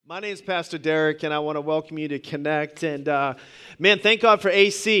My name is Pastor Derek, and I want to welcome you to Connect. And man, thank God for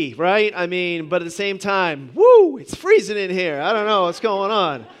AC, right? But at the same time, woo, it's freezing in here. I don't know what's going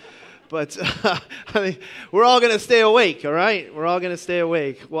on. But we're all going to stay awake, all right? We're all going to stay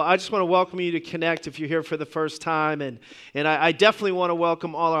awake. Well, I just want to welcome you to Connect if you're here for the first time. And I definitely want to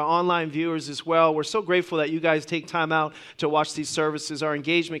welcome all our online viewers as well. We're so grateful that you guys take time out to watch these services. Our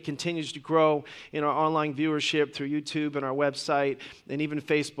engagement continues to grow in our online viewership through YouTube and our website and even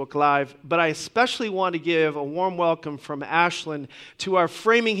Facebook Live. But I especially want to give a warm welcome from Ashland to our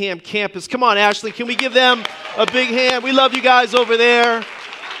Framingham campus. Come on, Ashland, can we give them a big hand? We love you guys over there.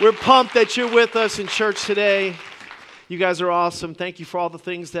 We're pumped that you're with us in church today. You guys are awesome. Thank you for all the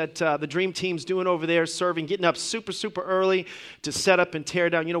things that the Dream Team's doing over there, serving, getting up super, super early to set up and tear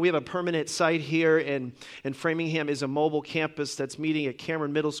down. You know, we have a permanent site here, and Framingham is a mobile campus that's meeting at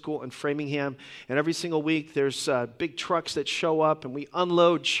Cameron Middle School in Framingham. And every single week, there's big trucks that show up, and we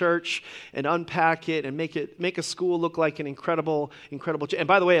unload church and unpack it and make a school look like an incredible. And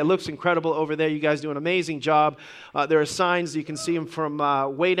by the way, it looks incredible over there. You guys do an amazing job. There are signs, you can see them from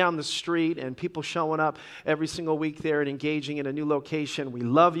way down the street, and people showing up every single week there and engaging in a new location. We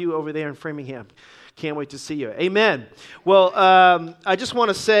love you over there in Framingham. Can't wait to see you. Amen. Well, I just want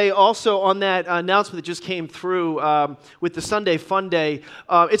to say also on that announcement that just came through with the Sunday Fun Day,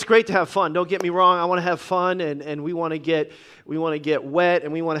 it's great to have fun. Don't get me wrong. I want to have fun, and we want to get wet,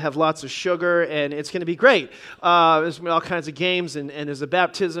 and we want to have lots of sugar, and it's going to be great. There's going to be all kinds of games, and there's a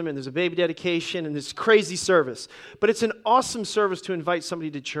baptism, and there's a baby dedication, and this crazy service. But it's an awesome service to invite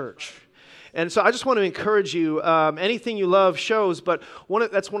somebody to church. And so I just want to encourage you, anything you love shows, but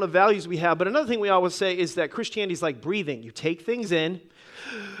that's one of the values we have. But another thing we always say is that Christianity is like breathing. You take things in,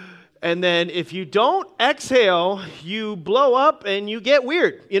 and then if you don't exhale, you blow up and you get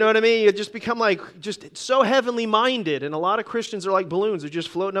weird. You know what I mean? You just become just so heavenly minded. And a lot of Christians are like balloons. They're just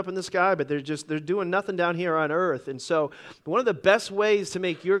floating up in the sky, but they're doing nothing down here on earth. And so one of the best ways to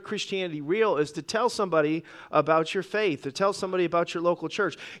make your Christianity real is to tell somebody about your faith, to tell somebody about your local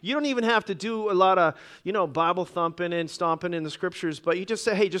church. You don't even have to do a lot of, Bible thumping and stomping in the scriptures, but you just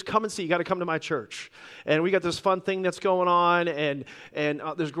say, hey, just come and see. You got to come to my church. And we got this fun thing that's going on, and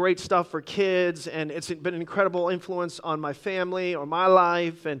there's great stuff for kids, and it's been an incredible influence on my family or my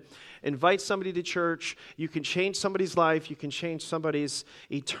life. And invite somebody to church. You can change somebody's life. You can change somebody's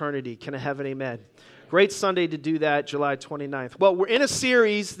eternity. Can I have an amen? Great Sunday to do that, July 29th. Well, we're in a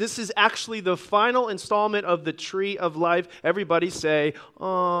series. This is actually the final installment of the Tree of Life. Everybody say,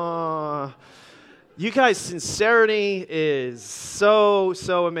 "Aww." You guys' sincerity is so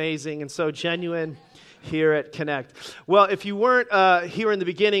amazing and so genuine here at Connect. Well, if you weren't here in the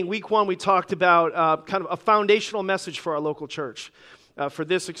beginning, week 1, we talked about kind of a foundational message for our local church. For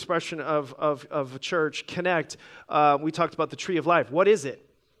this expression of a church, Connect, we talked about the Tree of Life. What is it?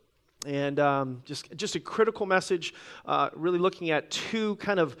 And just a critical message, really looking at 2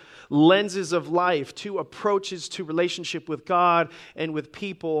 kind of lenses of life, 2 approaches to relationship with God and with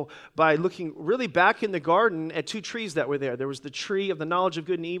people by looking really back in the garden at 2 trees that were there. There was the tree of the knowledge of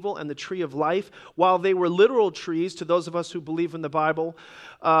good and evil and the tree of life. While they were literal trees to those of us who believe in the Bible,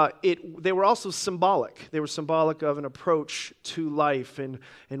 they were also symbolic. They were symbolic of an approach to life, and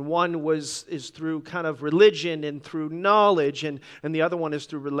one is through kind of religion and through knowledge, and the other one is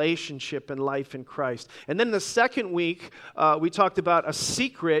through relationship and life in Christ. And then the second week, we talked about a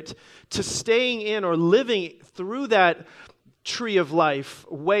secret to staying in or living through that tree of life,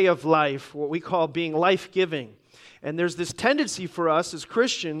 way of life, what we call being life-giving. And there's this tendency for us as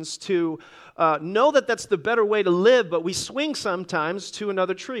Christians to know that that's the better way to live, but we swing sometimes to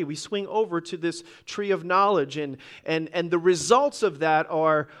another tree. We swing over to this tree of knowledge, and the results of that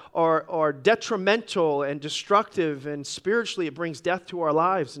are detrimental and destructive, and spiritually it brings death to our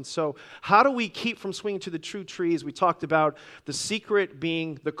lives. And so how do we keep from swinging to the true trees? We talked about the secret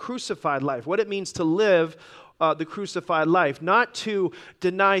being the crucified life, what it means to live the crucified life, not to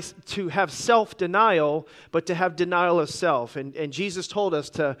have self-denial, but to have denial of self. And Jesus told us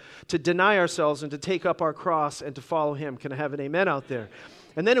to deny ourselves and to take up our cross and to follow Him. Can I have an amen out there?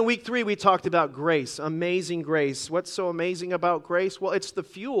 And then in week 3, we talked about grace, amazing grace. What's so amazing about grace? Well, it's the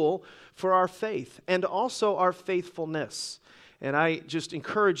fuel for our faith and also our faithfulness. And I just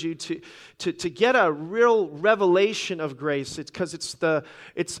encourage you to get a real revelation of grace. It's because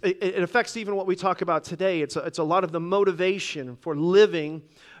it affects even what we talk about today. It's a lot of the motivation for living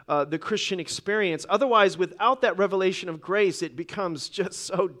the Christian experience. Otherwise, without that revelation of grace, it becomes just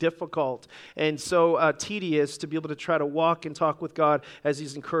so difficult and so tedious to be able to try to walk and talk with God as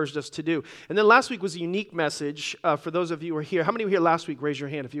He's encouraged us to do. And then last week was a unique message for those of you who were here. How many were here last week? Raise your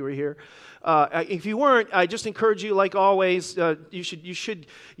hand if you were here. If you weren't, I just encourage you, like always, you should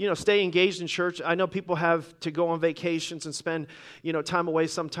stay engaged in church. I know people have to go on vacations and spend time away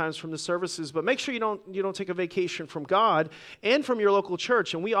sometimes from the services, but make sure you don't take a vacation from God and from your local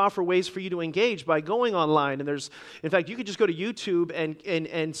church. And we offer ways for you to engage by going online. And in fact, you could just go to YouTube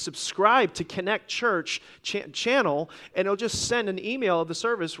and subscribe to Connect Church channel, and it'll just send an email of the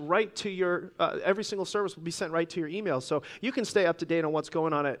service right to your. Every single service will be sent right to your email, so you can stay up to date on what's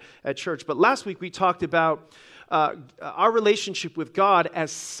going on at church. But last week we talked about our relationship with God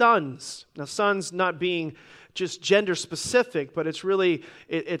as sons. Now, sons not being just gender specific, but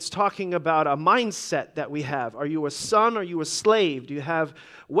it's talking about a mindset that we have. Are you a son? Are you a slave?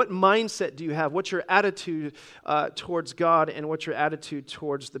 What mindset do you have? What's your attitude towards God, and what's your attitude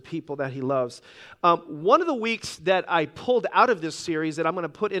towards the people that He loves? One of the weeks that I pulled out of this series that I'm going to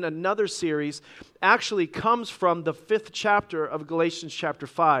put in another series actually comes from the 5th chapter of Galatians chapter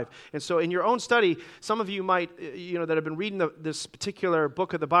 5. And so in your own study, some of you might, that have been reading this particular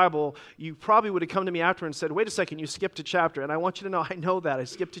book of the Bible, you probably would have come to me after and said, wait a second, you skipped a chapter. And I want you to know, I know that. I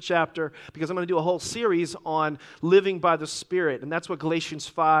skipped a chapter because I'm going to do a whole series on living by the Spirit. And that's what Galatians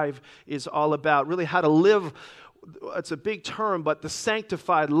 5 is all about, really how to live. It's a big term, but the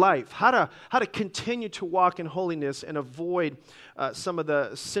sanctified life, how to continue to walk in holiness and avoid some of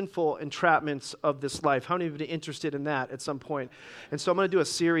the sinful entrapments of this life. How many of you are interested in that at some point? And so I'm going to do a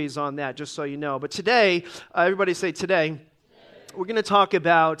series on that, just so you know. But today, everybody say today, we're going to talk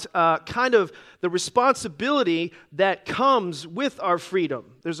about kind of the responsibility that comes with our freedom.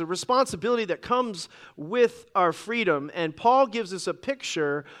 There's a responsibility that comes with our freedom, and Paul gives us a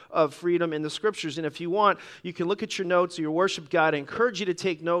picture of freedom in the Scriptures. And if you want, you can look at your notes or your worship guide. I encourage you to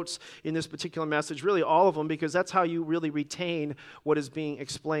take notes in this particular message, really all of them, because that's how you really retain what is being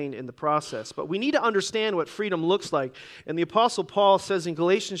explained in the process. But we need to understand what freedom looks like. And the Apostle Paul says in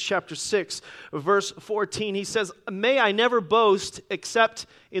Galatians chapter 6, verse 14, he says, "May I never boast except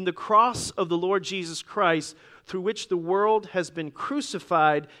in the cross of the Lord Jesus Christ, through which the world has been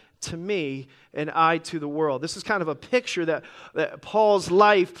crucified to me and I to the world." This is kind of a picture that Paul's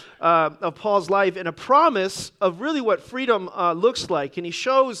life, and a promise of really what freedom looks like. And he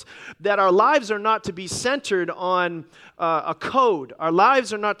shows that our lives are not to be centered on a code. Our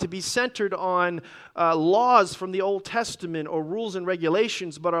lives are not to be centered on laws from the Old Testament or rules and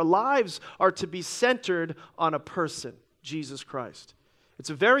regulations, but our lives are to be centered on a person, Jesus Christ. It's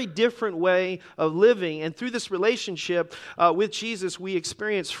a very different way of living, and through this relationship with Jesus, we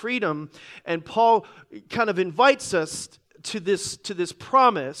experience freedom. And Paul kind of invites us to this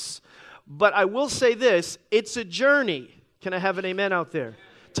promise. But I will say this: it's a journey. Can I have an amen out there?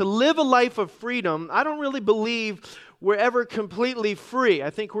 To live a life of freedom, I don't really believe we're ever completely free. I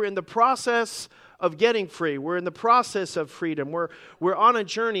think we're in the process of getting free. We're in the process of freedom. We're on a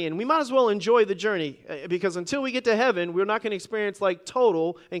journey, and we might as well enjoy the journey, because until we get to heaven, we're not going to experience like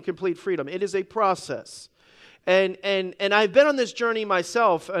total and complete freedom. It is a process. And I've been on this journey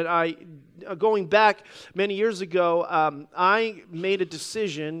myself, and going back many years ago, I made a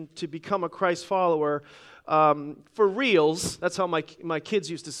decision to become a Christ follower for reals. That's how my kids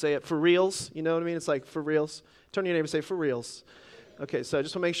used to say it, for reals. You know what I mean? It's like for reals. Turn to your neighbor and say, for reals. Okay, so I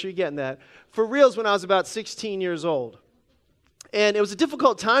just want to make sure you're getting that. For reals, when I was about 16 years old. And it was a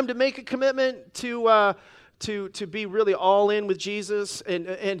difficult time to make a commitment to be really all in with Jesus. And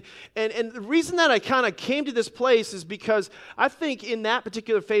the reason that I kind of came to this place is because I think in that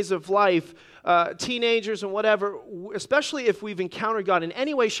particular phase of life, teenagers and whatever, especially if we've encountered God in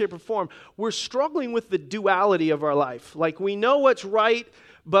any way, shape, or form, we're struggling with the duality of our life. Like, we know what's right,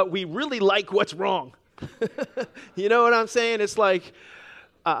 but we really like what's wrong. You know what I'm saying? It's like,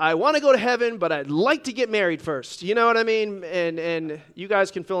 I want to go to heaven, but I'd like to get married first. You know what I mean? And you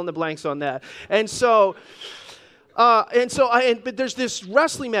guys can fill in the blanks on that. But there's this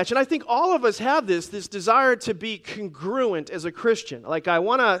wrestling match, and I think all of us have this desire to be congruent as a Christian. Like, I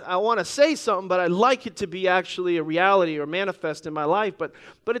want to say something, but I'd like it to be actually a reality or manifest in my life. But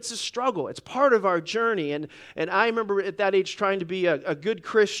it's a struggle. It's part of our journey. And I remember at that age trying to be a good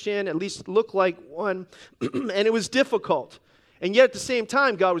Christian, at least look like one, and it was difficult. And yet at the same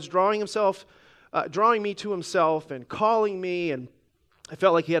time, God was drawing me to Himself and calling me, and I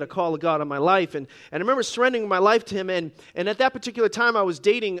felt like He had a call of God on my life. And I remember surrendering my life to Him. And at that particular time, I was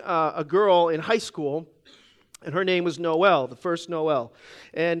dating a girl in high school. And her name was Noelle, the first Noelle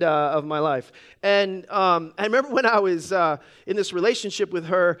and of my life. And I remember when I was in this relationship with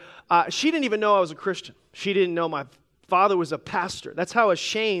her, she didn't even know I was a Christian. She didn't know my father was a pastor. That's how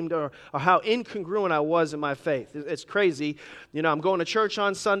ashamed or how incongruent I was in my faith. It's crazy. You know, I'm going to church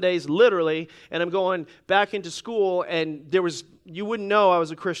on Sundays, literally, and I'm going back into school, and you wouldn't know I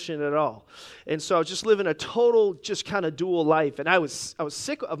was a Christian at all. And so I was just living a total, just kind of dual life, and I was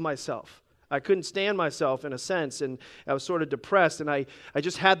sick of myself. I couldn't stand myself in a sense, and I was sort of depressed, and I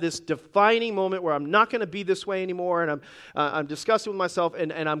just had this defining moment where I'm not going to be this way anymore, and I'm disgusted with myself,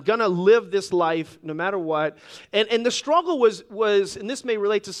 and I'm going to live this life no matter what. And the struggle was, and this may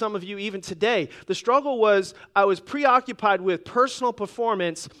relate to some of you even today, the struggle was I was preoccupied with personal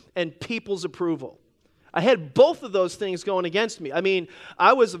performance and people's approval. I had both of those things going against me. I mean,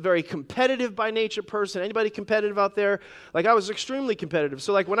 I was a very competitive by nature person. Anybody competitive out there? Like, I was extremely competitive.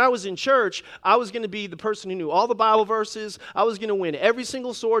 So, like, when I was in church, I was going to be the person who knew all the Bible verses. I was going to win every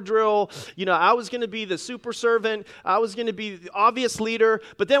single sword drill. You know, I was going to be the super servant. I was going to be the obvious leader.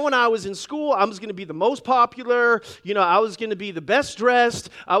 But then when I was in school, I was going to be the most popular. You know, I was going to be the best dressed.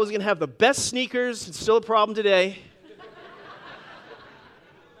 I was going to have the best sneakers. It's still a problem today.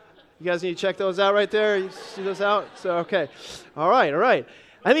 You guys need to check those out right there. You see those out? So, okay. All right.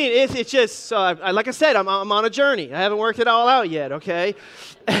 I mean, it's just, like I said, I'm on a journey. I haven't worked it all out yet, okay?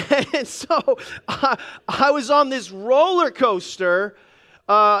 And so I was on this roller coaster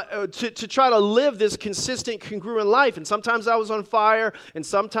to try to live this consistent, congruent life. And sometimes I was on fire, and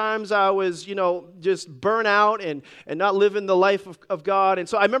sometimes I was, just burnt out and not living the life of God. And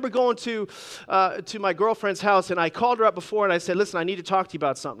so I remember going to my girlfriend's house, and I called her up before, and I said, listen, I need to talk to you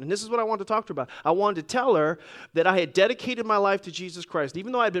about something. And this is what I wanted to talk to her about. I wanted to tell her that I had dedicated my life to Jesus Christ.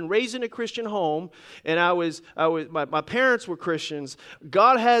 Even though I had been raised in a Christian home, and my parents were Christians,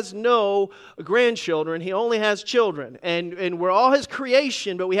 God has no grandchildren. He only has children. And we're all His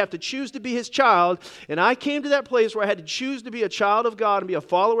creation, but we have to choose to be His child. And I came to that place where I had to choose to be a child of God and be a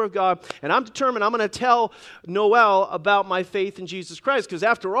follower of God. And I'm determined I'm going to tell Noelle about my faith in Jesus Christ. Because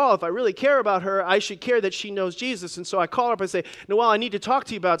after all, if I really care about her, I should care that she knows Jesus. And so I call her up and say, Noelle, I need to talk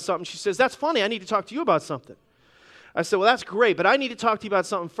to you about something. She says, that's funny. I need to talk to you about something. I said, well, that's great, but I need to talk to you about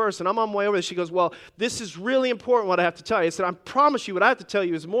something first. And I'm on my way over there. She goes, well, this is really important what I have to tell you. I said, I promise you what I have to tell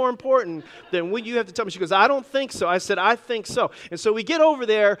you is more important than what you have to tell me. She goes, I don't think so. I said, I think so. And so we get over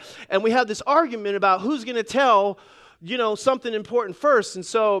there, and we have this argument about who's going to tell something important first. And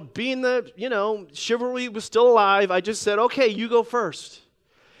so being the, chivalry was still alive, I just said, okay, you go first.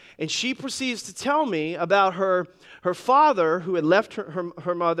 And she proceeds to tell me about her father, who had left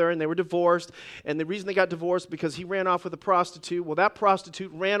her mother, and they were divorced. And the reason they got divorced because he ran off with a prostitute. Well, that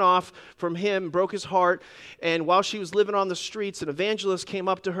prostitute ran off from him, broke his heart. And while she was living on the streets, an evangelist came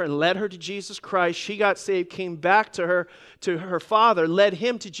up to her and led her to Jesus Christ. She got saved, came back to her father, led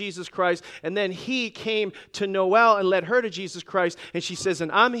him to Jesus Christ. And then he came to Noelle and led her to Jesus Christ. And she says,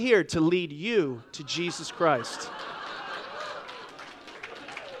 and I'm here to lead you to Jesus Christ.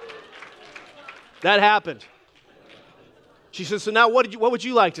 That happened. She says, so now what would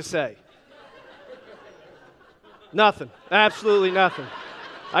you like to say? Nothing. Absolutely nothing.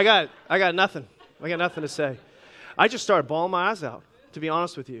 I got nothing. I got nothing to say. I just started bawling my eyes out, to be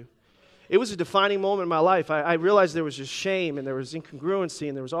honest with you. It was a defining moment in my life. I realized there was just shame, and there was incongruency,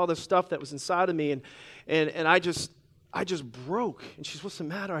 and there was all this stuff that was inside of me, and I just broke. And she says, what's the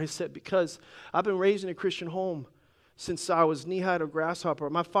matter? I said, because I've been raised in a Christian home since I was knee-high to a grasshopper.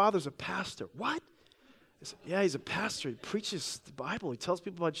 My father's a pastor. What? I said, yeah, he's a pastor. He preaches the Bible. He tells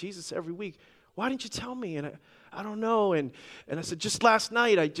people about Jesus every week. Why didn't you tell me? And I don't know. And I said, just last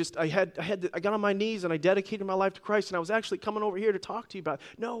night, I got on my knees and I dedicated my life to Christ, and I was actually coming over here to talk to you about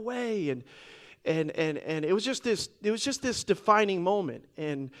it. No way. And it was just this defining moment.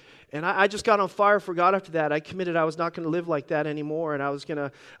 And I just got on fire for God after that. I committed I was not going to live like that anymore, and I was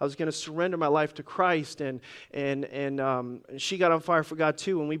gonna surrender my life to Christ. And she got on fire for God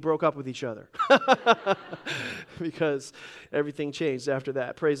too, and we broke up with each other because everything changed after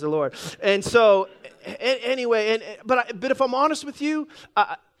that. Praise the Lord. And so anyway, but if I'm honest with you,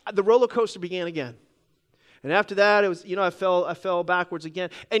 the roller coaster began again. And after that, it was I fell backwards again.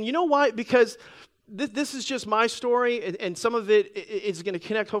 And you know why? Because this is just my story, and some of it is going to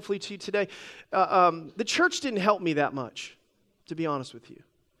connect hopefully to you today. The church didn't help me that much, to be honest with you.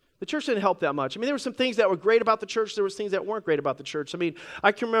 The church didn't help that much. I mean, there were some things that were great about the church. There were things that weren't great about the church. I mean,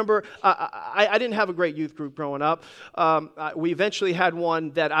 I can remember I didn't have a great youth group growing up. We eventually had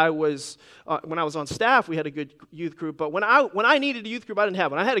one that I was, when I was on staff, we had a good youth group. But when I needed a youth group, I didn't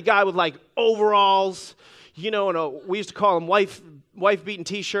have one. I had a guy with like overalls, and we used to call him wife beaten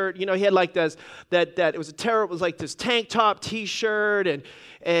T-shirt. You know, he had like this it was like this tank top T-shirt, and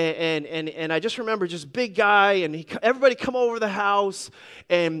I just remember just big guy, and everybody come over to the house,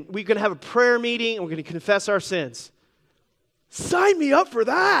 and we're gonna have a prayer meeting, and we're gonna confess our sins. Sign me up for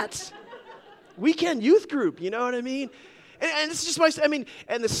that. Weekend youth group, you know what I mean? And it's just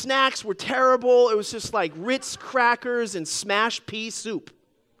and the snacks were terrible. It was just like Ritz crackers and smashed pea soup.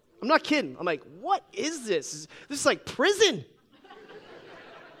 I'm not kidding. I'm like, what is this? This is like prison.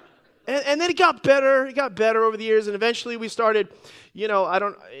 And then it got better. It got better over the years, and eventually we started, you know,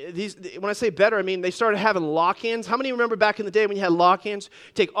 when I say better, I mean they started having lock-ins. How many remember back in the day when you had lock-ins?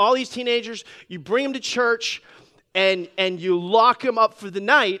 Take all these teenagers, you bring them to church, and you lock them up for the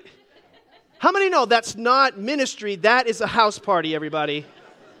night. How many know that's not ministry? That is a house party, everybody.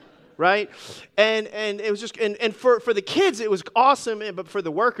 Right? And it was just, and for the kids, it was awesome, but for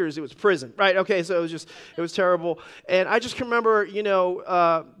the workers, it was prison. Right? Okay, so it was terrible. And I just can remember, you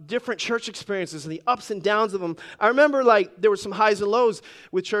know, different church experiences and the ups and downs of them. I remember, like, there were some highs and lows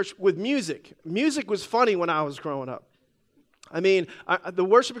with church, with music. Music was funny when I was growing up. I mean, the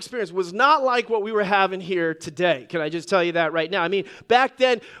worship experience was not like what we were having here today. Can I just tell you that right now? I mean, back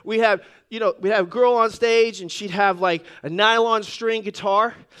then, we'd have a girl on stage, and she'd have like a nylon string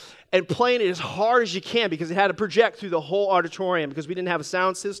guitar and playing it as hard as you can because it had to project through the whole auditorium because we didn't have a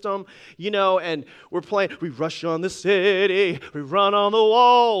sound system, you know, and we're playing, we rush on the city, we run on the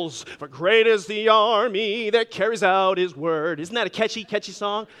walls, for great is the army that carries out his word. Isn't that a catchy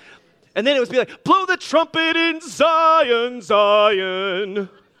song? And then it would be like, blow the trumpet in Zion, Zion.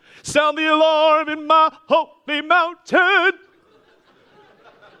 Sound the alarm in my holy mountain.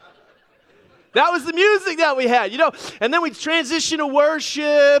 That was the music that we had, you know. And then we'd transition to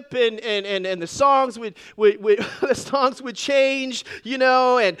worship, and the songs would change, you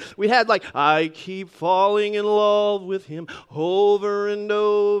know. And we had like, I keep falling in love with him over and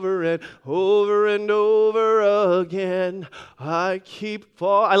over and over and over again. I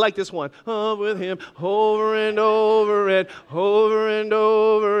like this one. With him over and over and over and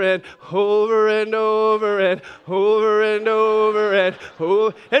over and over and over and over and over and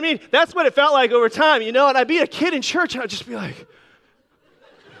over. I mean, that's what it felt like over time, you know, and I'd be a kid in church, and I'd just be like,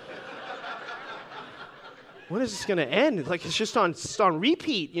 when is this going to end? It's like it's just on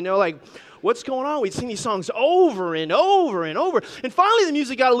repeat, you know, like, what's going on? We'd sing these songs over and over and over, and finally the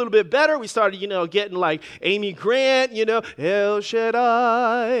music got a little bit better. We started, you know, getting like Amy Grant, you know, El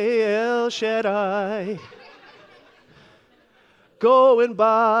Shaddai, El Shaddai. Go and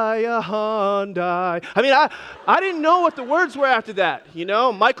buy a Hyundai. I mean, I didn't know what the words were after that, you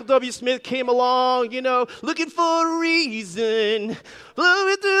know. Michael W. Smith came along, you know, looking for a reason.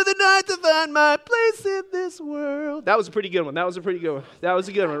 Flowing through the night to find my place in this world. That was a pretty good one. That was a good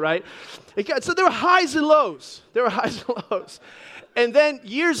one, right? So there were highs and lows. And then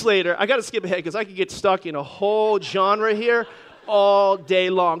years later, I got to skip ahead because I could get stuck in a whole genre here all day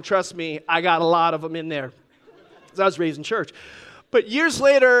long. Trust me, I got a lot of them in there because I was raised in church. But years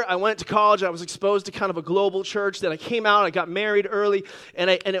later, I went to college. I was exposed to kind of a global church. Then I came out. I got married early.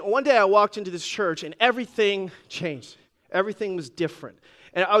 And one day I walked into this church, and everything changed. Everything was different.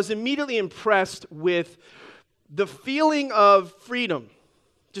 And I was immediately impressed with the feeling of freedom,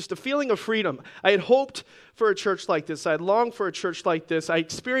 just a feeling of freedom. I had hoped for a church like this. I had longed for a church like this. I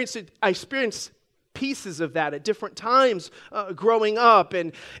experienced pieces of that at different times growing up,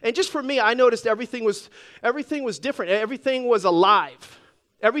 and just for me, I noticed everything was different. Everything was alive.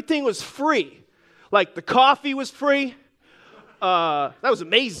 Everything was free. Like the coffee was free. That was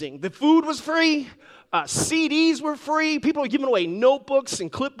amazing. The food was free. CDs were free. People were giving away notebooks and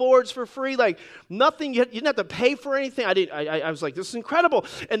clipboards for free. Like nothing. You didn't have to pay for anything. I was like, this is incredible.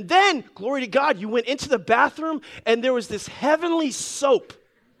 And then, glory to God, you went into the bathroom, and there was this heavenly soap.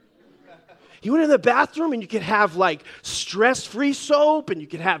 You went in the bathroom, and you could have like stress-free soap, and you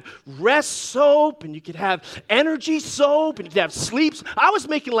could have rest soap, and you could have energy soap, and you could have sleeps. I was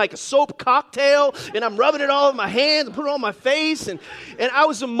making like a soap cocktail, and I'm rubbing it all over my hands and putting it on my face, and I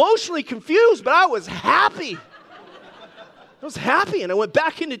was emotionally confused, but I was happy. And I went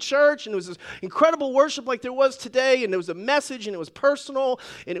back into church, and it was this incredible worship like there was today, and there was a message, and it was personal,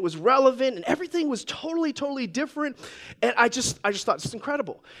 and it was relevant, and everything was totally, totally different, and I just thought, this is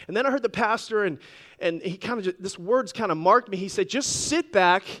incredible. And then I heard the pastor, and he kind of, this words kind of marked me. He said, just sit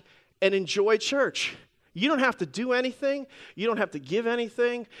back and enjoy church. You don't have to do anything. You don't have to give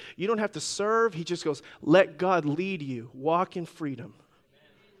anything. You don't have to serve. He just goes, let God lead you. Walk in freedom.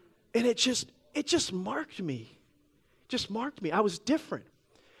 And it just marked me. I was different.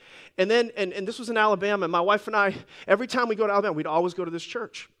 And then, and this was in Alabama, and my wife and I, every time we go to Alabama, we'd always go to this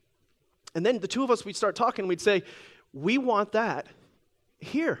church. And then the two of us, we'd start talking, and we'd say, we want that.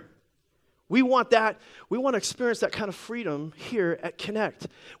 here. We want that. We want to experience that kind of freedom here at Connect,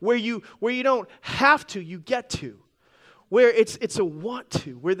 where you don't have to, you get to. Where it's a want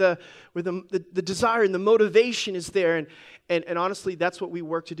to, where the desire and the motivation is there. And honestly, that's what we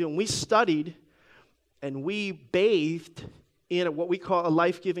work to do. And we studied and we bathed in what we call a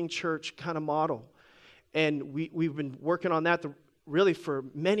life-giving church kind of model. And we've been working on that really for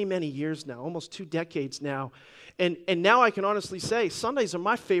many, many years now, almost 2 decades now. And now I can honestly say Sundays are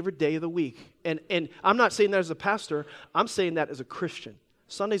my favorite day of the week. And I'm not saying that as a pastor. I'm saying that as a Christian.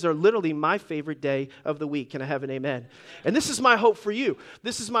 Sundays are literally my favorite day of the week. Can I have an amen? And this is my hope for you.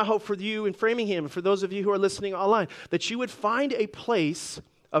 This is my hope for you in Framingham, and for those of you who are listening online, that you would find a place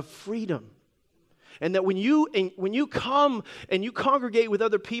of freedom. And that when you come and you congregate with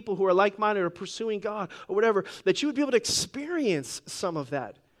other people who are like-minded or pursuing God or whatever, that you would be able to experience some of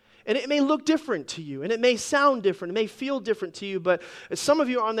that. And it may look different to you, and it may sound different, it may feel different to you, but some of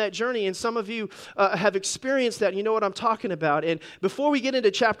you are on that journey, and some of you have experienced that, and you know what I'm talking about. And before we get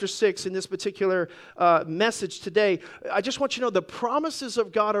into chapter 6 in this particular message today, I just want you to know the promises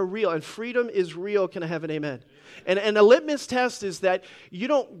of God are real, and freedom is real. Can I have an amen? And a litmus test is that you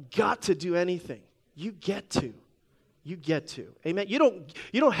don't got to do anything. You get to. You get to. Amen. You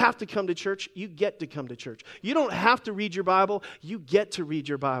don't have to come to church. You get to come to church. You don't have to read your Bible. You get to read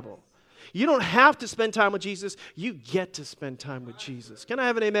your Bible. You don't have to spend time with Jesus. You get to spend time with Jesus. Can I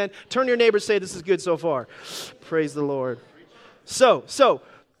have an amen? Turn to your neighbor and say, this is good so far. Praise the Lord. So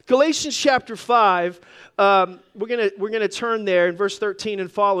Galatians chapter 5, we're gonna turn there in verse 13 and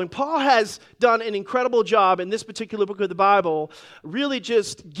following. Paul has done an incredible job in this particular book of the Bible, really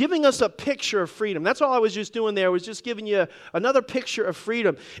just giving us a picture of freedom. That's all I was just doing there, was just giving you another picture of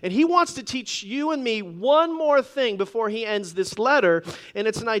freedom. And he wants to teach you and me one more thing before he ends this letter, and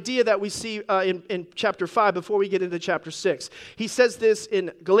it's an idea that we see in chapter 5 before we get into chapter 6. He says this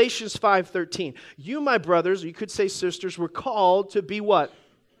in Galatians 5:13. You, my brothers, or you could say sisters, were called to be what?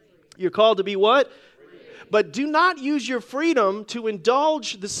 You're called to be what? Free. But do not use your freedom to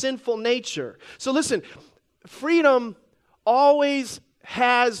indulge the sinful nature. So listen, freedom always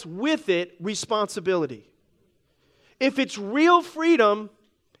has with it responsibility. If it's real freedom,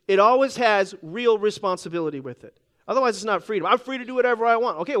 it always has real responsibility with it. Otherwise, it's not freedom. I'm free to do whatever I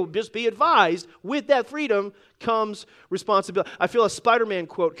want. Okay, well, just be advised, with that freedom comes responsibility. I feel a Spider-Man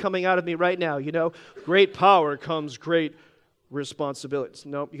quote coming out of me right now, you know. Great power comes great responsibilities.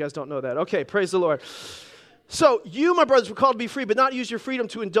 Nope, you guys don't know that. Okay, praise the Lord. So, you, my brothers, were called to be free, but not use your freedom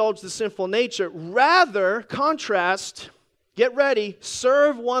to indulge the sinful nature. Rather, contrast, get ready,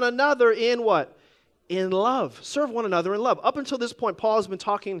 serve one another in what? In love. Serve one another in love. Up until this point, Paul has been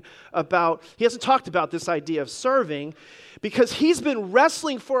talking about, he hasn't talked about this idea of serving because he's been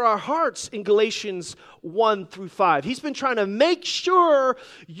wrestling for our hearts in Galatians 1 through 5. He's been trying to make sure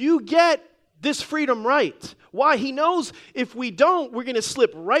you get this freedom right. Why? He knows if we don't, we're going to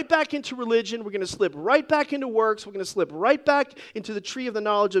slip right back into religion. We're going to slip right back into works. We're going to slip right back into the tree of the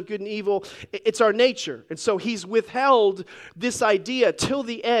knowledge of good and evil. It's our nature. And so he's withheld this idea till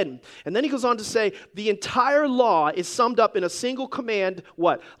the end. And then he goes on to say, the entire law is summed up in a single command,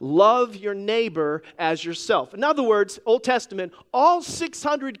 what? Love your neighbor as yourself. In other words, Old Testament, all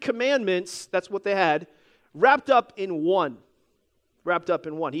 600 commandments, that's what they had, wrapped up in one.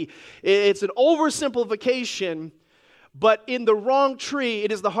 It's an oversimplification, but in the wrong tree,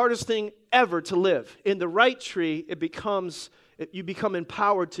 it is the hardest thing ever to live. In the right tree, you become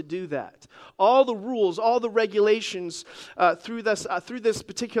empowered to do that. All the rules, all the regulations through this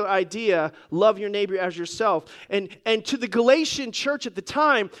particular idea, love your neighbor as yourself. And to the Galatian church at the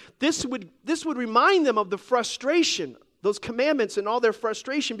time, this would remind them of the frustration, those commandments and all their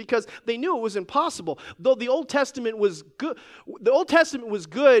frustration, because they knew it was impossible. Though the Old Testament was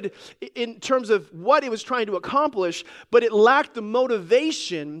good in terms of what it was trying to accomplish, but it lacked the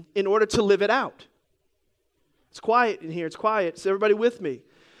motivation in order to live it out. It's quiet in here. It's quiet. Is everybody with me?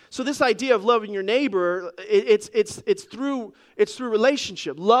 So this idea of loving your neighbor, it's through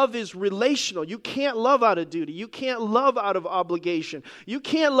relationship. Love is relational. You can't love out of duty. You can't love out of obligation. You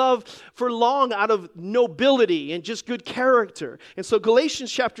can't love for long out of nobility and just good character. And so Galatians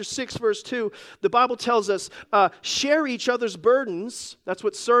chapter 6, verse 2, the Bible tells us, share each other's burdens. That's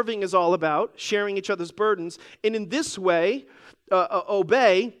what serving is all about, sharing each other's burdens. And in this way,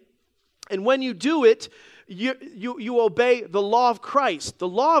 obey. And when you do it, you obey the law of Christ. The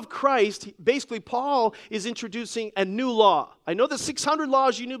law of Christ, basically Paul is introducing a new law. I know the 600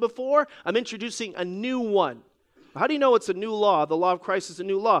 laws you knew before. I'm introducing a new one. How do you know it's a new law? The law of Christ is a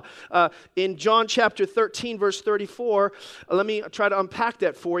new law. In John chapter 13, verse 34, let me try to unpack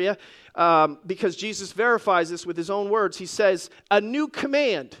that for you because Jesus verifies this with his own words. He says, a new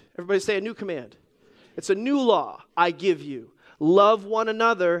command. Everybody say a new command. It's a new law I give you. Love one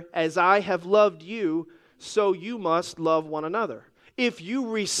another as I have loved you, so you must love one another. If you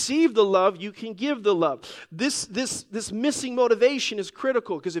receive the love, you can give the love. This missing motivation is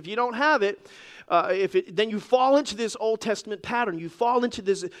critical because if you don't have it, then you fall into this Old Testament pattern. You fall into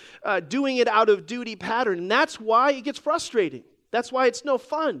this doing it out of duty pattern. And that's why it gets frustrating. That's why it's no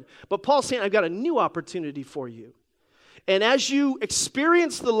fun. But Paul's saying, I've got a new opportunity for you. And as you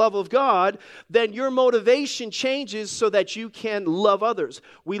experience the love of God, then your motivation changes so that you can love others.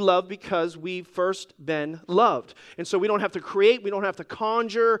 We love because we've first been loved. And so we don't have to create, we don't have to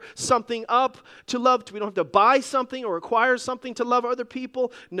conjure something up to love. We don't have to buy something or acquire something to love other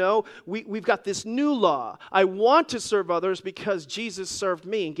people. No, we've got this new law. I want to serve others because Jesus served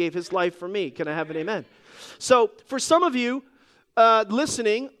me and gave his life for me. Can I have an amen? So for some of you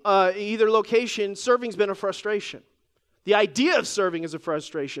listening, either location, serving's been a frustration. The idea of serving is a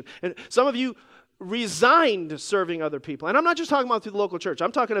frustration. And some of you resigned serving other people. And I'm not just talking about through the local church.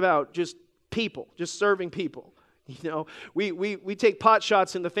 I'm talking about just people, just serving people. You know, we take pot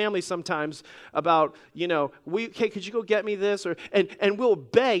shots in the family sometimes about, hey, could you go get me this? And we'll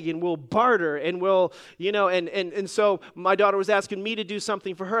beg and we'll barter and we'll, and so my daughter was asking me to do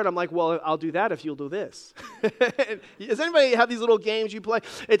something for her. And I'm like, well, I'll do that if you'll do this. Does anybody have these little games you play?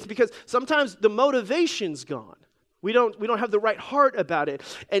 It's because sometimes the motivation's gone. We don't have the right heart about it,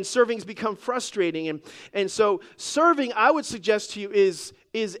 and serving's become frustrating. And so serving, I would suggest to you, is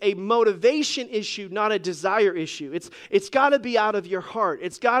a motivation issue, not a desire issue. It's got to be out of your heart.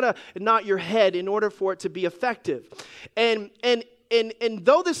 It's got to not your head in order for it to be effective. And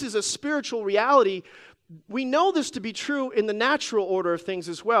though this is a spiritual reality, we know this to be true in the natural order of things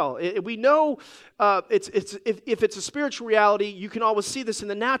as well. We know if it's a spiritual reality, you can always see this in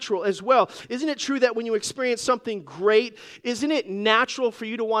the natural as well. Isn't it true that when you experience something great, isn't it natural for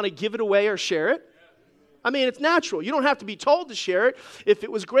you to want to give it away or share it? I mean, it's natural. You don't have to be told to share it. If it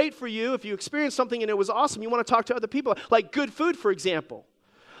was great for you, if you experienced something and it was awesome, you want to talk to other people. Like good food, for example.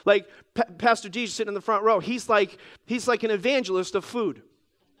 Like Pastor DJ sitting in the front row, he's like an evangelist of food.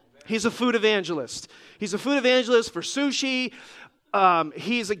 He's a food evangelist. He's a food evangelist for sushi.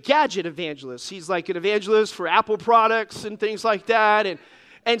 He's a gadget evangelist. He's like an evangelist for Apple products and things like that.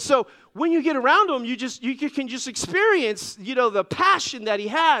 And so when you get around him, you can just experience, the passion that he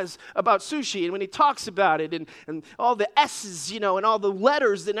has about sushi. And when he talks about it and all the S's, and all the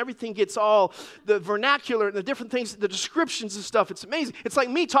letters and everything gets all the vernacular and the different things, the descriptions and stuff. It's amazing. It's like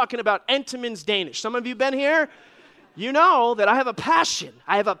me talking about Entenmann's Danish. Some of you been here? You know that I have a passion.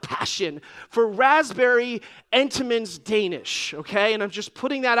 I have a passion for raspberry Entenmann's Danish, okay? And I'm just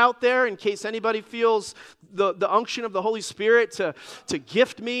putting that out there in case anybody feels the unction of the Holy Spirit to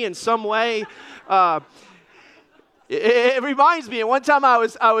gift me in some way. It reminds me, and one time I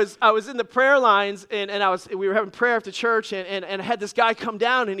was in the prayer lines, and we were having prayer after church, and I had this guy come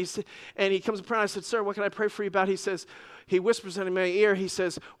down, and he comes to pray, and I said, "Sir, what can I pray for you about?" He whispers in my ear, he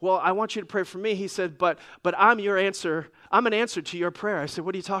says, "Well, I want you to pray for me." He said, but I'm your answer. I'm an answer to your prayer. I said,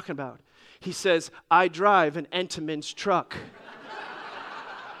 "What are you talking about?" He says, "I drive an Entenmann's truck."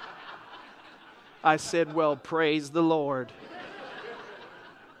 I said, "Well, praise the Lord.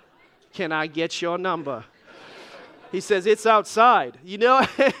 Can I get your number?" He says, "It's outside."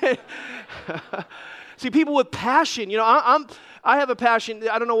 See, people with passion, I have a passion.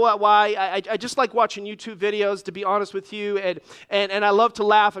 I don't know why. I just like watching YouTube videos, to be honest with you, and I love to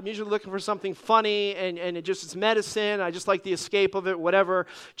laugh. I'm usually looking for something funny, and it's medicine. I just like the escape of it, whatever.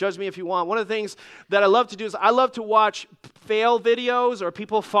 Judge me if you want. One of the things that I love to do is I love to watch fail videos or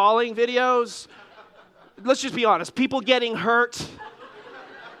people falling videos. Let's just be honest. People getting hurt.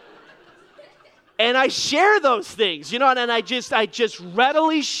 And I share those things, and I just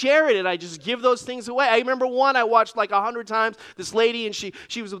readily share it, and I just give those things away. I remember one I watched like 100 times. This lady, and she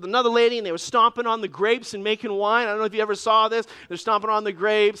was with another lady, and they were stomping on the grapes and making wine. I don't know if you ever saw this. They're stomping on the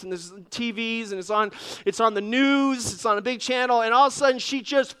grapes, and there's TVs, and it's on the news. It's on a big channel, and all of a sudden she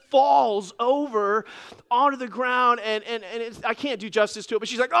just falls over onto the ground, and I can't do justice to it, but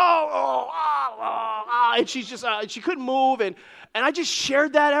she's like, and she's just she couldn't move, and I just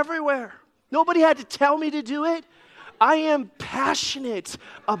shared that everywhere. Nobody had to tell me to do it. I am passionate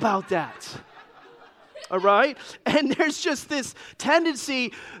about that. All right? And there's just this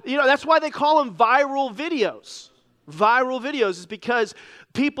tendency, that's why they call them viral videos. Viral videos is because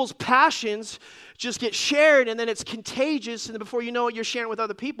people's passions just get shared, and then it's contagious, and then before you know it, you're sharing with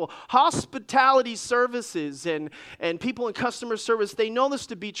other people. Hospitality services and people in customer service, they know this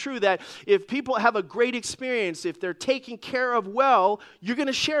to be true, that if people have a great experience, if they're taken care of well, you're going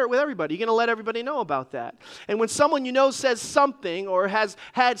to share it with everybody. You're going to let everybody know about that. And when someone you know says something or has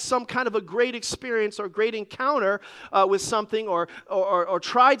had some kind of a great experience or great encounter with something or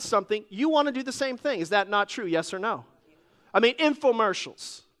tried something, you want to do the same thing. Is that not true? Yes or no? I mean,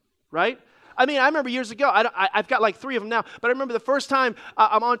 infomercials, right? I mean, I remember years ago, I've got like 3 of them now, but I remember the first time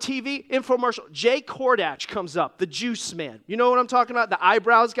I'm on TV, infomercial, Jay Kordach comes up, the juice man. You know what I'm talking about? The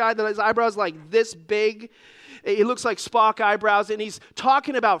eyebrows guy, that his eyebrows like this big. He looks like Spock eyebrows, and he's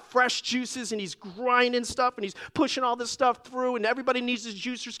talking about fresh juices, and he's grinding stuff, and he's pushing all this stuff through, and everybody needs this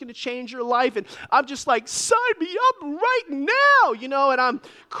juice, it's going to change your life. And I'm just like, sign me up right now, you know, and I'm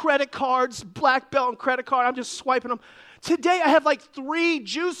credit cards, black belt and credit card, I'm just swiping them. Today, I have like 3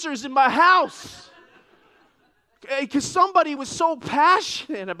 juicers in my house because somebody was so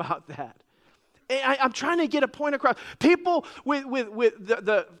passionate about that. And I'm trying to get a point across. People with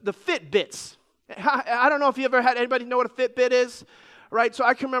the Fitbits. I don't know if you ever had anybody know what a Fitbit is, right? So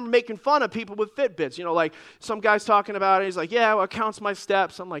I can remember making fun of people with Fitbits. You know, like some guy's talking about it. He's like, yeah, well, it counts my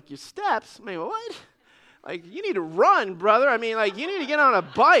steps. I'm like, your steps? I mean, what? Like, you need to run, brother. I mean, like, you need to get on a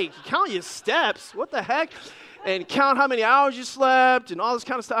bike. Count your steps. What the heck? And count how many hours you slept and all this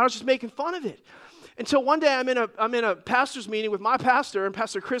kind of stuff. I was just making fun of it. Until one day I'm in a pastor's meeting with my pastor, and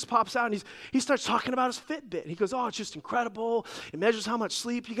Pastor Chris pops out, and he starts talking about his Fitbit. And he goes, oh, it's just incredible. It measures how much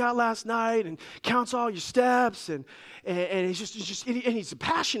sleep you got last night and counts all your steps. And he's a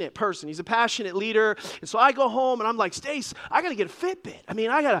passionate person. He's a passionate leader. And so I go home, and I'm like, Stace, I got to get a Fitbit. I mean,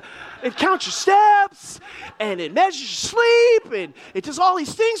 it counts your steps, and it measures your sleep, and it does all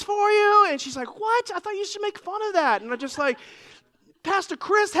these things for you. And she's like, what? I thought you should make fun of that. And I'm just like, Pastor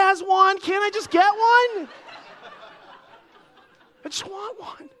Chris has one. Can't I just get one? I just want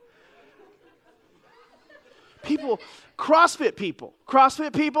one. CrossFit people,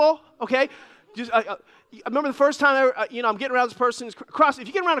 okay? I remember the first time I'm getting around this person. If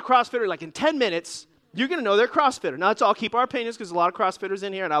you get around a CrossFitter like in 10 minutes, you're going to know they're a CrossFitter. Now, let's all keep our opinions because there's a lot of CrossFitters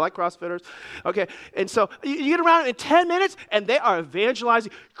in here, and I like CrossFitters. Okay, and so you get around in 10 minutes, and they are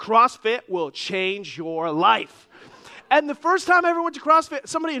evangelizing. CrossFit will change your life. And the first time I ever went to CrossFit,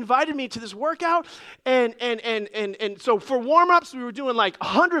 somebody invited me to this workout, and so for warm-ups, we were doing like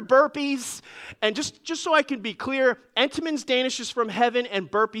 100 burpees, and just so I can be clear, Entenmann's Danish is from heaven,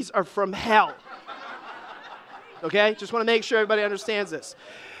 and burpees are from hell. Okay? Just want to make sure everybody understands this.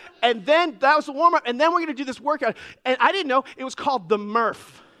 And then that was the warm-up, and then we're going to do this workout, and I didn't know it was called the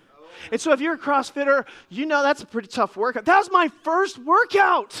Murph. And so if you're a CrossFitter, you know that's a pretty tough workout. That was my first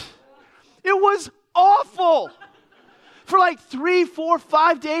workout. It was awful. For like 3, 4,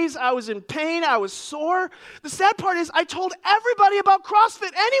 5 days, I was in pain. I was sore. The sad part is I told everybody about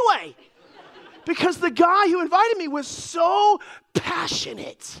CrossFit anyway because the guy who invited me was so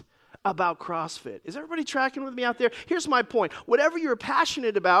passionate about CrossFit. Is everybody tracking with me out there? Here's my point. Whatever you're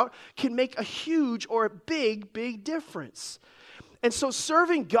passionate about can make a huge or a big, big difference. And so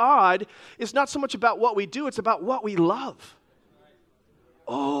serving God is not so much about what we do, it's about what we love.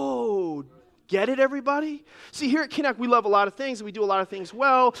 Oh, get it, everybody? See, here at Connect, we love a lot of things, and we do a lot of things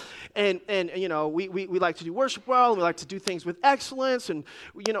well, and you know, we like to do worship well, and we like to do things with excellence, and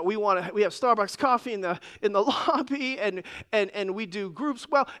you know, we have Starbucks coffee in the lobby, and we do groups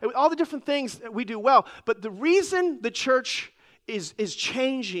well, and all the different things that we do well. But the reason the church is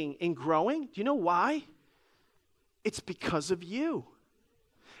changing and growing, do you know why? It's because of you.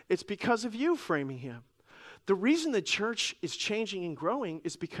 It's because of you, Framingham. The reason the church is changing and growing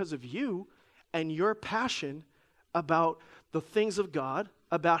is because of you and your passion about the things of God,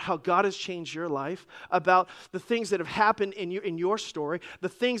 about how God has changed your life, about the things that have happened in your story, the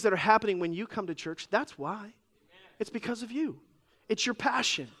things that are happening when you come to church. That's why. It's because of you. It's your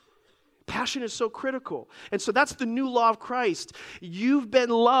passion. Passion is so critical. And so that's the new law of Christ. You've been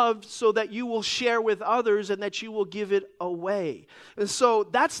loved so that you will share with others and that you will give it away. And so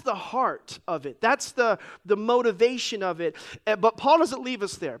that's the heart of it. That's the motivation of it. But Paul doesn't leave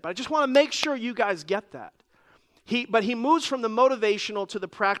us there. But I just want to make sure you guys get that. But he moves from the motivational to the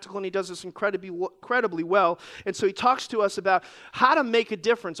practical, and he does this incredibly well. And so he talks to us about how to make a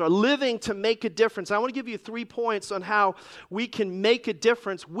difference, or living to make a difference. I want to give you 3 points on how we can make a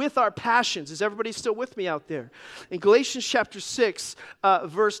difference with our passions. Is everybody still with me out there? In Galatians chapter 6,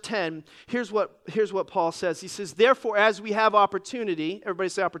 verse 10, here's what Paul says. He says, therefore, as we have opportunity, everybody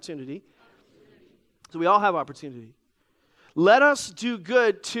say opportunity. So we all have opportunity. Let us do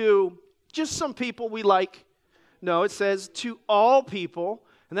good to just some people we like. No, it says to all people,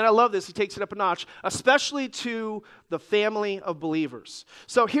 And then I love this, he takes it up a notch, especially to the family of believers.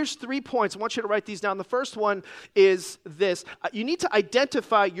 So here's 3 points. I want you to write these down. The first one is this. You need to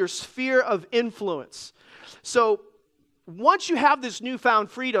identify your sphere of influence. So once you have this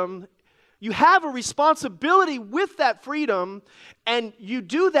newfound freedom, you have a responsibility with that freedom, and you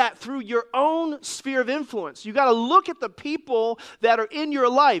do that through your own sphere of influence. You got to look at the people that are in your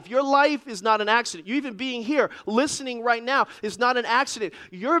life. Your life is not an accident. You even being here, listening right now, is not an accident.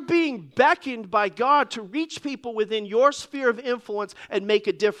 You're being beckoned by God to reach people within your sphere of influence and make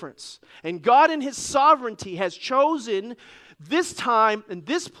a difference. And God in His sovereignty has chosen this time and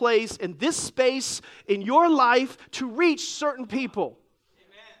this place and this space in your life to reach certain people.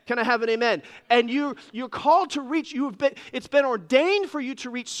 Can I have an amen? And you're called to reach, it's been ordained for you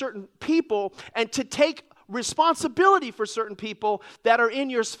to reach certain people and to take responsibility for certain people that are in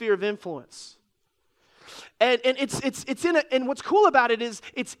your sphere of influence. And and what's cool about it is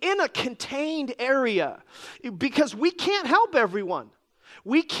it's in a contained area, because we can't help everyone.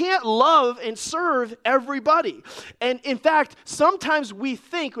 We can't love and serve everybody. And in fact, sometimes we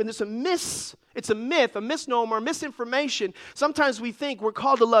think, when it's a myth, a misnomer, misinformation. Sometimes we think we're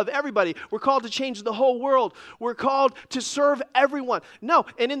called to love everybody. We're called to change the whole world. We're called to serve everyone. No,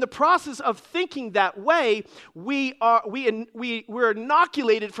 and in the process of thinking that way, we're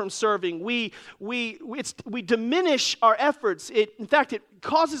inoculated from serving. We diminish our efforts. In fact, it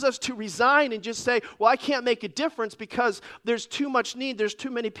causes us to resign and just say, well, I can't make a difference because there's too much need. There's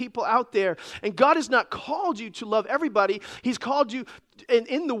too many people out there. And God has not called you to love everybody. He's called you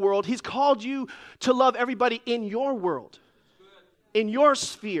in the world. He's called you to love everybody in your world, in your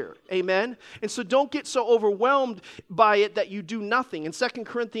sphere. Amen? And so don't get so overwhelmed by it that you do nothing. In 2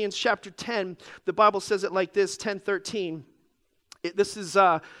 Corinthians chapter 10, the Bible says it like this, 10:13. This is...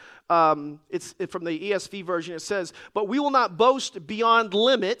 it's from the ESV version. It says, "But we will not boast beyond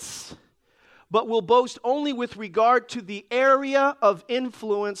limits, but will boast only with regard to the area of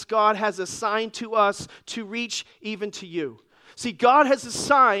influence God has assigned to us to reach even to you." See, God has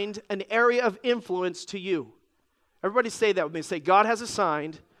assigned an area of influence to you. Everybody say that with me. Say, God has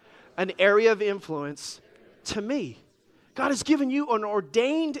assigned an area of influence to me. God has given you an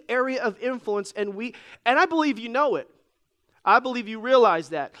ordained area of influence, and I believe you know it. I believe you realize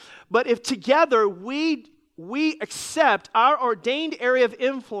that. But if together we accept our ordained area of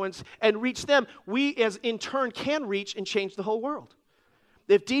influence and reach them, we as in turn can reach and change the whole world.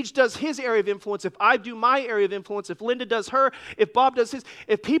 If Deej does his area of influence, if I do my area of influence, if Linda does her, if Bob does his,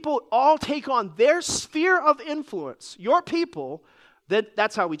 if people all take on their sphere of influence, your people, then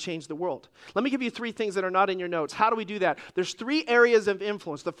that's how we change the world. Let me give you 3 things that are not in your notes. How do we do that? There's 3 areas of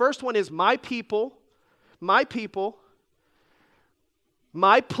influence. The first one is my people, my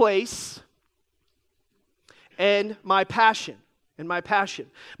place, and my passion.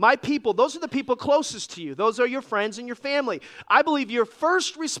 My people, those are the people closest to you. Those are your friends and your family. I believe your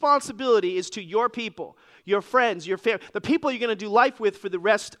first responsibility is to your people, your friends, your family, the people you're going to do life with for the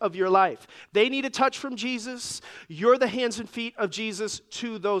rest of your life. They need a touch from Jesus. You're the hands and feet of Jesus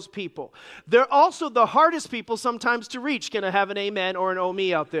to those people. They're also the hardest people sometimes to reach. Can I have an amen or an oh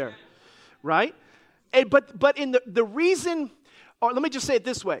me out there? Right? But in the reason... Or let me just say it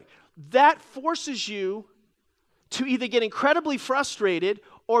this way. That forces you to either get incredibly frustrated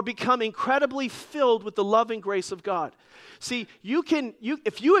or become incredibly filled with the love and grace of God. See,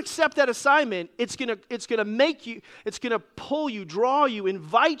 if you accept that assignment, it's gonna make you, it's gonna pull you, draw you,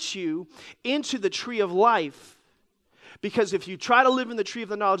 invite you into the tree of life. Because if you try to live in the tree of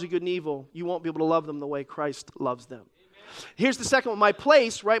the knowledge of good and evil, you won't be able to love them the way Christ loves them. Here's the second one, my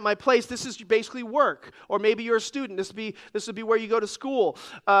place, right? My place, this is basically work. Or maybe you're a student. This would be where you go to school.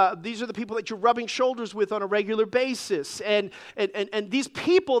 These are the people that you're rubbing shoulders with on a regular basis. And these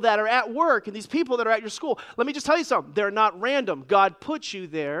people that are at work and these people that are at your school, let me just tell you something. They're not random. God put you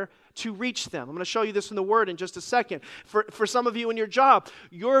there to reach them. I'm going to show you this in the Word in just a second. For some of you in your job,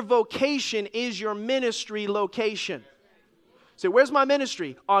 your vocation is your ministry location. So where's my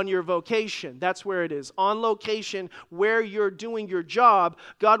ministry? On your vocation. That's where it is. On location, where you're doing your job,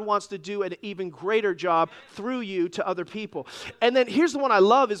 God wants to do an even greater job through you to other people. And then here's the one I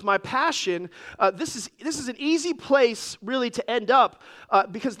love is my passion. This is an easy place really to end up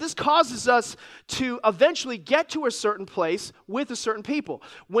because this causes us to eventually get to a certain place with a certain people.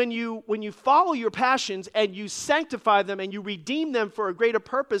 When you follow your passions and you sanctify them and you redeem them for a greater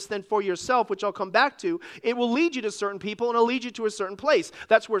purpose than for yourself, which I'll come back to, it will lead you to certain people and it'll lead you to a certain place.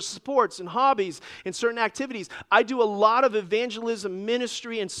 That's where sports and hobbies and certain activities. I do a lot of evangelism,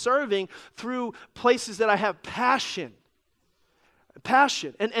 ministry, and serving through places that I have passion.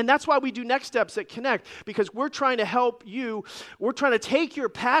 Passion. And that's why we do Next Steps at Connect, because we're trying to help you. We're trying to take your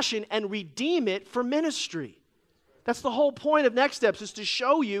passion and redeem it for ministry. That's the whole point of Next Steps, is to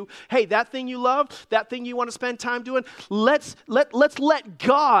show you, hey, that thing you love, that thing you want to spend time doing, let's let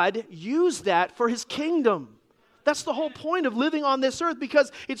God use that for his kingdom. That's the whole point of living on this earth,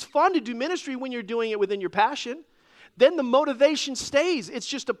 because it's fun to do ministry when you're doing it within your passion. Then the motivation stays. It's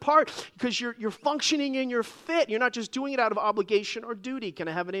just a part, because you're functioning and you're fit. You're not just doing it out of obligation or duty. Can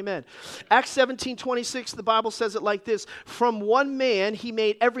I have an amen? Acts 17:26, the Bible says it like this: from one man he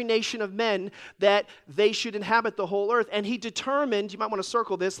made every nation of men that they should inhabit the whole earth. And he determined, you might want to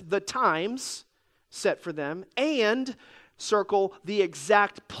circle this, the times set for them, and circle the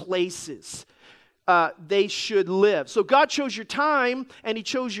exact places they should live. So God chose your time and he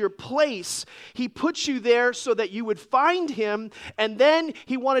chose your place. He put you there so that you would find him, and then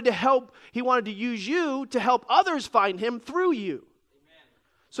he wanted to use you to help others find him through you. Amen.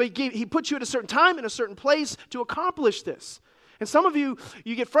 So he put you at a certain time in a certain place to accomplish this. And some of you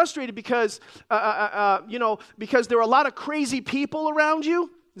get frustrated because because there are a lot of crazy people around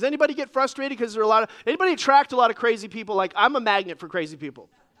you. Does anybody get frustrated because anybody attract a lot of crazy people? Like, I'm a magnet for crazy people.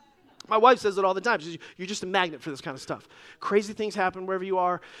 My wife says it all the time. She says, you're just a magnet for this kind of stuff. Crazy things happen wherever you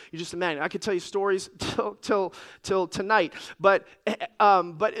are. You're just a magnet. I could tell you stories till tonight. But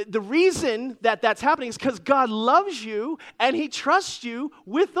the reason that that's happening is because God loves you and he trusts you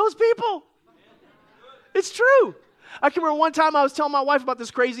with those people. It's true. I can remember one time I was telling my wife about this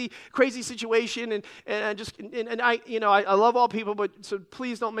crazy situation, and I love all people, but so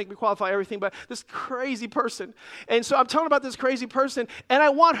please don't make me qualify everything, but this crazy person. And so I'm telling her about this crazy person, and I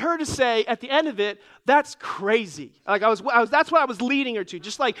want her to say at the end of it, that's crazy. Like that's what I was leading her to.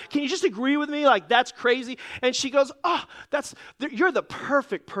 Just like, can you just agree with me? Like, that's crazy. And she goes, oh, you're the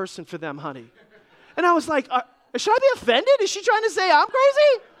perfect person for them, honey. And I was like, should I be offended? Is she trying to say I'm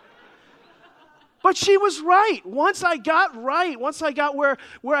crazy? But she was right. Once I got where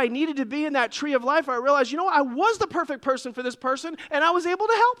I needed to be in that tree of life, I realized, I was the perfect person for this person, and I was able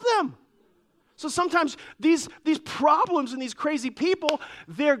to help them. So sometimes these problems and these crazy people,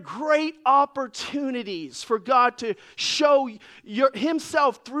 they're great opportunities for God to show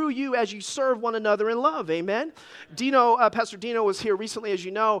himself through you as you serve one another in love. Amen? Pastor Dino was here recently, as you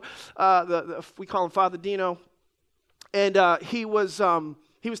know. We call him Father Dino. And he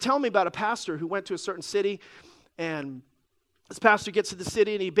was telling me about a pastor who went to a certain city, and this pastor gets to the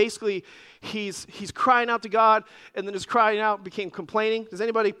city, and he's crying out to God, and then his crying out became complaining. Does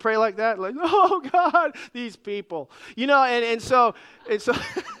anybody pray like that? Like, oh God, these people, and so it's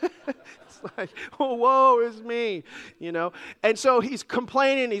like, oh, woe is me, And so he's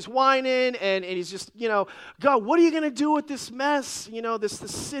complaining, he's whining, and he's just, God, what are you going to do with this mess? This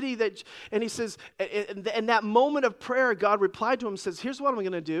city that, and he says, in that moment of prayer, God replied to him and says, here's what I'm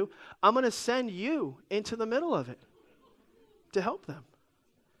going to do. I'm going to send you into the middle of it to help them.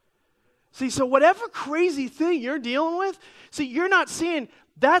 See, so whatever crazy thing you're dealing with, you're not seeing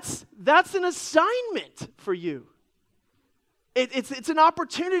that's an assignment for you. It's an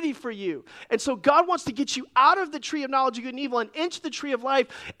opportunity for you. And so God wants to get you out of the tree of knowledge of good and evil and into the tree of life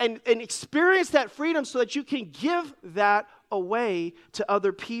and experience that freedom so that you can give that away to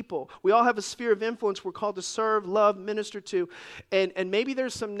other people. We all have a sphere of influence we're called to serve, love, minister to. And maybe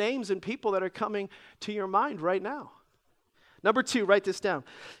there's some names and people that are coming to your mind right now. Number 2, write this down.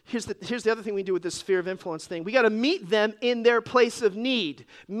 Here's the other thing we do with this sphere of influence thing. We got to meet them in their place of need.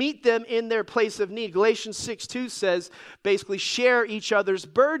 Meet them in their place of need. Galatians 6:2 says, basically, share each other's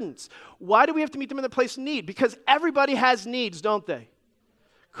burdens. Why do we have to meet them in their place of need? Because everybody has needs, don't they?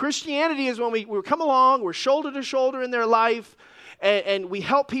 Christianity is when we come along, we're shoulder to shoulder in their life, and we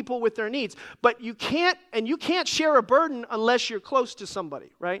help people with their needs. But you can't share a burden unless you're close to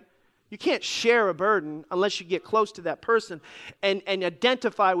somebody, right? You can't share a burden unless you get close to that person and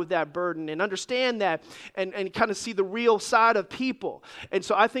identify with that burden and understand that and kind of see the real side of people. And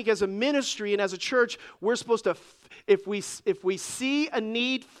so I think as a ministry and as a church, we're supposed to, if we see a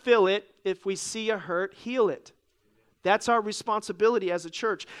need, fill it. If we see a hurt, heal it. That's our responsibility as a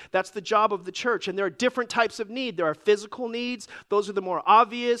church. That's the job of the church. And there are different types of need. There are physical needs. Those are the more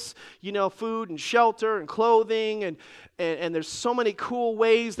obvious, food and shelter and clothing. And there's so many cool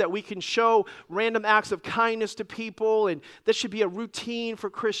ways that we can show random acts of kindness to people. And this should be a routine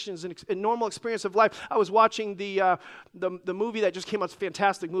for Christians and a normal experience of life. I was watching the movie that just came out. It's a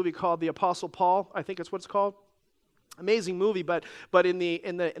fantastic movie called The Apostle Paul. I think that's what it's called. Amazing movie, but in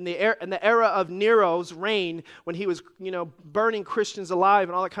the era of Nero's reign, when he was burning Christians alive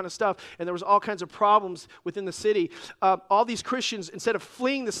and all that kind of stuff, and there was all kinds of problems within the city, all these Christians, instead of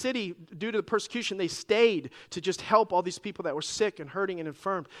fleeing the city due to the persecution, they stayed to just help all these people that were sick and hurting and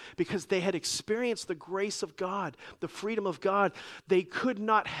infirmed, because they had experienced the grace of God, the freedom of God. They could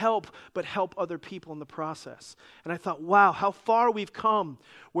not help but help other people in the process. And I thought, wow, how far we've come,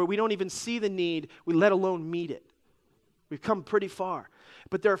 where we don't even see the need, let alone meet it. We've come pretty far.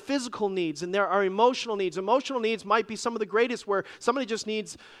 But there are physical needs and there are emotional needs. Emotional needs might be some of the greatest, where somebody just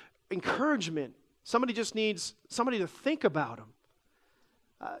needs encouragement. Somebody just needs somebody to think about them.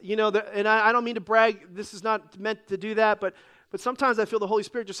 And I don't mean to brag. This is not meant to do that. But sometimes I feel the Holy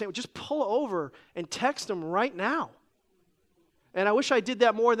Spirit just saying, well, just pull over and text them right now. And I wish I did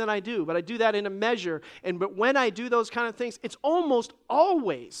that more than I do, but I do that in a measure. But when I do those kind of things, it's almost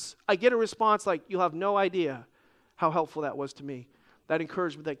always I get a response like, you'll have no idea how helpful that was to me. That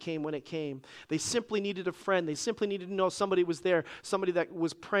encouragement that came when it came. They simply needed a friend. They simply needed to know somebody was there, somebody that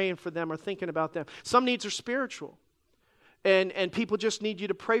was praying for them or thinking about them. Some needs are spiritual. And people just need you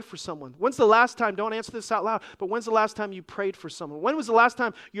to pray for someone. When's the last time, don't answer this out loud, but when's the last time you prayed for someone? When was the last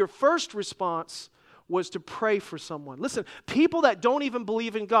time your first response was to pray for someone? Listen, people that don't even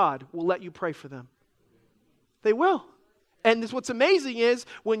believe in God will let you pray for them. They will. And what's amazing is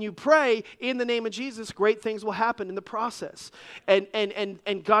when you pray in the name of Jesus, great things will happen in the process.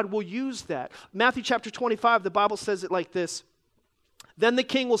 And God will use that. Matthew chapter 25, the Bible says it like this. Then the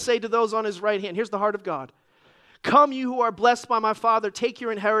king will say to those on his right hand, here's the heart of God. Come, you who are blessed by my Father, take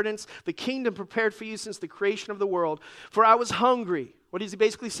your inheritance, the kingdom prepared for you since the creation of the world. For I was hungry. What is he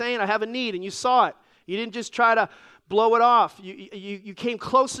basically saying? I have a need, and you saw it. You didn't just try to blow it off. You came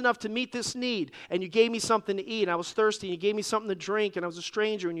close enough to meet this need, and you gave me something to eat, and I was thirsty, and you gave me something to drink, and I was a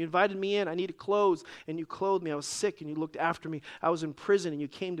stranger, and you invited me in. I needed clothes, and you clothed me. I was sick, and you looked after me. I was in prison, and you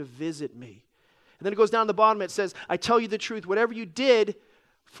came to visit me. And then it goes down to the bottom, it says, I tell you the truth, whatever you did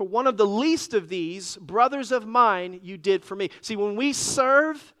for one of the least of these brothers of mine, you did for me. See, when we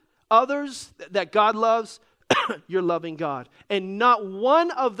serve others that God loves, you're loving God. And not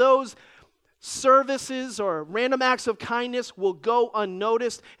one of those services or random acts of kindness will go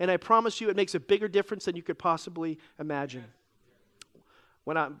unnoticed, and I promise you it makes a bigger difference than you could possibly imagine.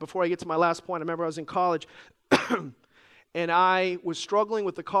 Before I get to my last point, I remember I was in college and I was struggling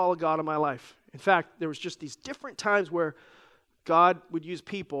with the call of God in my life. In fact, there was just these different times where God would use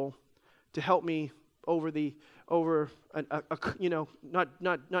people to help me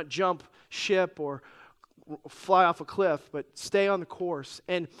not jump ship or fly off a cliff, but stay on the course.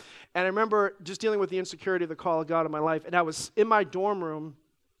 And I remember just dealing with the insecurity of the call of God in my life. And I was in my dorm room,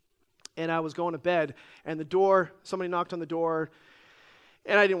 and I was going to bed, and somebody knocked on the door,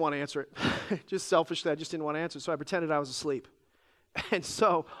 and I didn't want to answer it. Just selfishly, I just didn't want to answer it, so I pretended I was asleep. And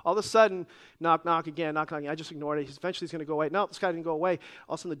so all of a sudden, knock, knock again, knock, knock again. I just ignored it. Eventually he's going to go away. No, this guy didn't go away.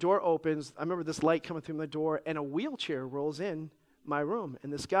 All of a sudden the door opens. I remember this light coming through the door, and a wheelchair rolls in my room.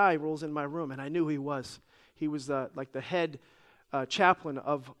 And this guy rolls in my room, and I knew who he was. He was like the head chaplain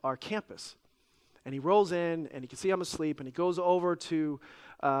of our campus. And he rolls in, and he can see I'm asleep, and he goes over to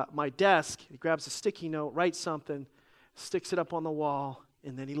my desk. He grabs a sticky note, writes something, sticks it up on the wall,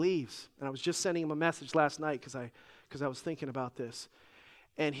 and then he leaves. And I was just sending him a message last night because I was thinking about this.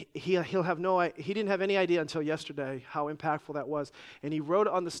 And he didn't have any idea until yesterday how impactful that was. And he wrote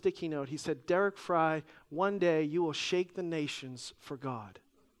on the sticky note, he said, Derek Fry, one day you will shake the nations for God.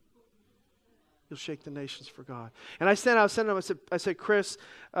 You'll shake the nations for God. And I sent him, I said, Chris,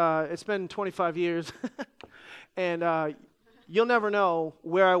 it's been 25 years. And you'll never know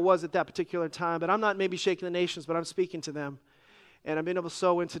where I was at that particular time. But I'm not maybe shaking the nations, but I'm speaking to them. And I've been able to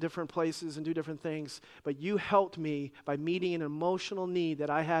sow into different places and do different things. But you helped me by meeting an emotional need that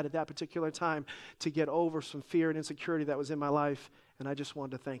I had at that particular time to get over some fear and insecurity that was in my life. And I just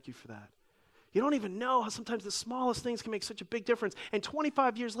wanted to thank you for that. You don't even know how sometimes the smallest things can make such a big difference. And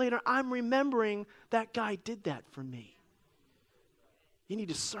 25 years later, I'm remembering that guy did that for me. You need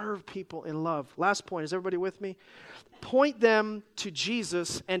to serve people in love. Last point, is everybody with me? Point them to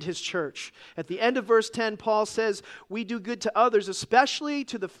Jesus and his church. At the end of verse 10, Paul says, we do good to others, especially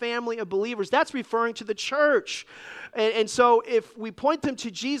to the family of believers. That's referring to the church. And so if we point them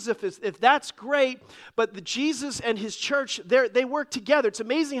to Jesus, if that's great, but the Jesus and his church, they work together. It's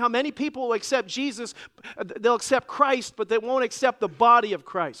amazing how many people will accept Jesus, they'll accept Christ, but they won't accept the body of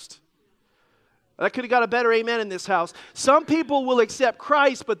Christ. That could have got a better amen in this house. Some people will accept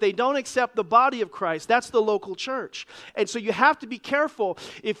Christ, but they don't accept the body of Christ. That's the local church. And so you have to be careful.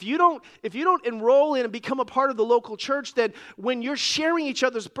 If you don't enroll in and become a part of the local church, then when you're sharing each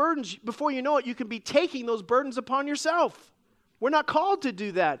other's burdens, before you know it, you can be taking those burdens upon yourself. We're not called to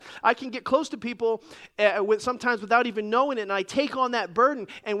do that. I can get close to people sometimes without even knowing it, and I take on that burden.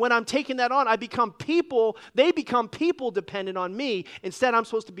 And when I'm taking that on, they become people dependent on me. Instead, I'm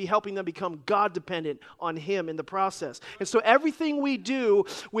supposed to be helping them become God dependent on Him in the process. And so everything we do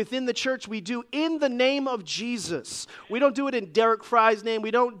within the church, we do in the name of Jesus. We don't do it in Derek Fry's name. We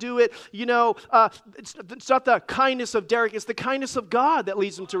don't do it, it's not the kindness of Derek. It's the kindness of God that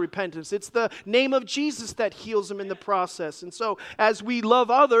leads them to repentance. It's the name of Jesus that heals them in the process. And so as we love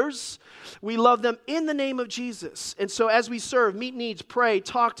others, we love them in the name of Jesus. And so as we serve, meet needs, pray,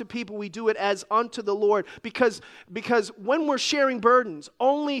 talk to people, we do it as unto the Lord. Because when we're sharing burdens,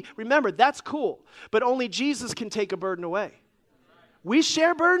 remember, that's cool, but only Jesus can take a burden away. We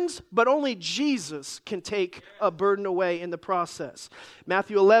share burdens, but only Jesus can take a burden away in the process.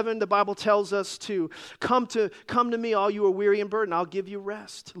 Matthew 11, the Bible tells us to come to me, all you are weary and burdened. I'll give you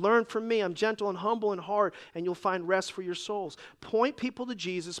rest. Learn from me. I'm gentle and humble in heart, and you'll find rest for your souls. Point people to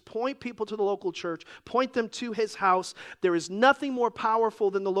Jesus. Point people to the local church. Point them to His house. There is nothing more powerful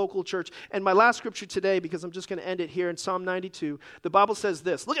than the local church. And my last scripture today, because I'm just going to end it here in Psalm 92, the Bible says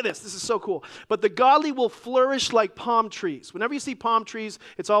this. Look at this. This is so cool. But the godly will flourish like palm trees. Whenever you see palm trees,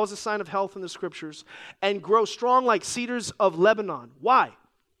 it's always a sign of health in the scriptures, and grow strong like cedars of Lebanon. Why?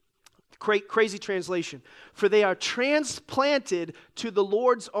 Crazy translation. For they are transplanted to the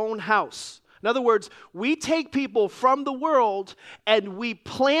Lord's own house. In other words, we take people from the world and we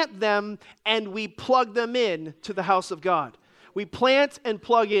plant them and we plug them in to the house of God. We plant and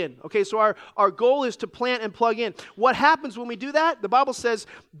plug in. Okay, so our goal is to plant and plug in. What happens when we do that? The Bible says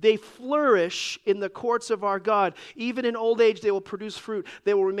they flourish in the courts of our God. Even in old age, they will produce fruit.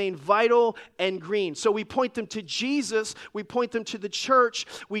 They will remain vital and green. So we point them to Jesus. We point them to the church.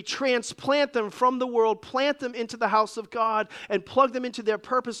 We transplant them from the world, plant them into the house of God, and plug them into their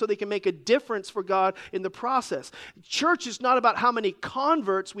purpose so they can make a difference for God in the process. Church is not about how many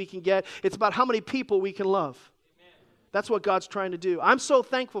converts we can get. It's about how many people we can love. That's what God's trying to do. I'm so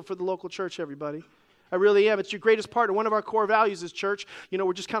thankful for the local church, everybody. I really am. It's your greatest part. One of our core values is church.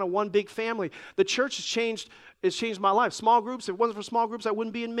 We're just kind of one big family. The church has changed my life. Small groups, if it wasn't for small groups, I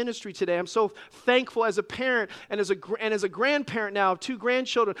wouldn't be in ministry today. I'm so thankful as a parent and as a grandparent now of 2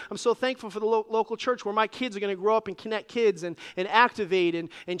 grandchildren. I'm so thankful for the local church where my kids are going to grow up and connect kids and activate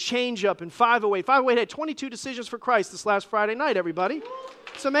and change up. And 508. 508 had 22 decisions for Christ this last Friday night, everybody.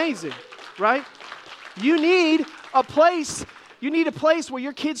 It's amazing, right? You need a place where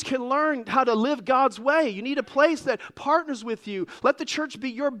your kids can learn how to live God's way. You need a place that partners with you. Let the church be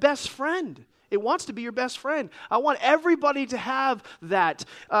your best friend. It wants to be your best friend. I want everybody to have that.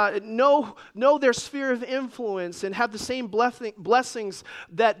 Know their sphere of influence and have the same blessings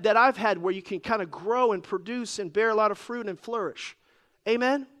that I've had, where you can kind of grow and produce and bear a lot of fruit and flourish.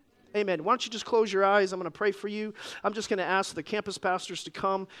 Amen? Amen. Why don't you just close your eyes? I'm going to pray for you. I'm just going to ask the campus pastors to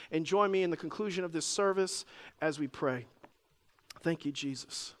come and join me in the conclusion of this service as we pray. Thank you,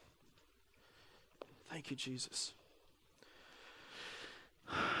 Jesus. Thank you, Jesus.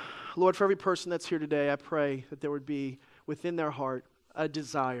 Lord, for every person that's here today, I pray that there would be within their heart a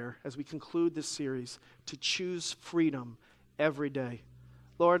desire, as we conclude this series, to choose freedom every day.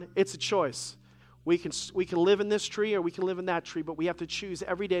 Lord, it's a choice. We can live in this tree or we can live in that tree, but we have to choose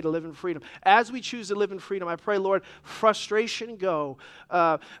every day to live in freedom. As we choose to live in freedom, I pray, Lord, frustration go,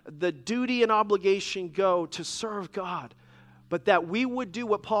 the duty and obligation go to serve God, but that we would do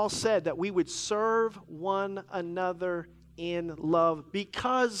what Paul said, that we would serve one another in love,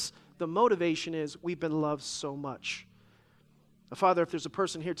 because the motivation is we've been loved so much. Father, if there's a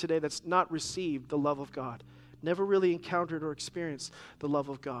person here today that's not received the love of God, never really encountered or experienced the love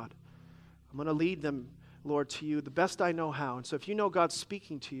of God, I'm going to lead them, Lord, to you the best I know how. And so if you know God's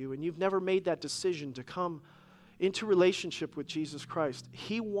speaking to you and you've never made that decision to come into relationship with Jesus Christ,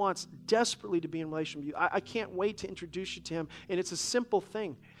 He wants desperately to be in relation with you. I can't wait to introduce you to Him. And it's a simple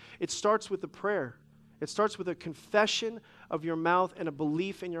thing. It starts with a prayer. It starts with a confession of your mouth and a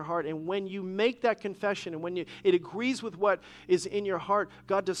belief in your heart. And when you make that confession and when it agrees with what is in your heart,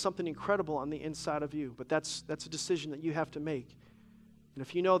 God does something incredible on the inside of you. But that's a decision that you have to make. And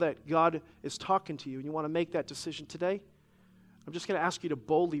if you know that God is talking to you and you want to make that decision today, I'm just going to ask you to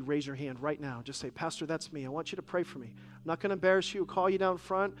boldly raise your hand right now. Just say, Pastor, that's me. I want you to pray for me. I'm not going to embarrass you or call you down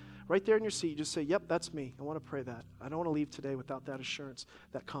front. Right there in your seat, just say, yep, that's me. I want to pray that. I don't want to leave today without that assurance,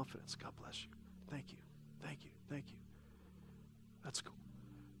 that confidence. God bless you. Thank you. Thank you. Thank you. That's cool.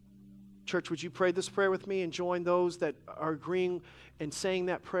 Church, would you pray this prayer with me and join those that are agreeing and saying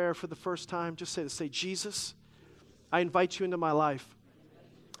that prayer for the first time? Just say this. Say, Jesus, I invite you into my life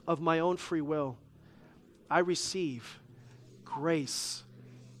of my own free will. I receive grace,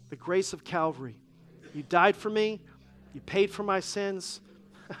 the grace of Calvary. You died for me. You paid for my sins.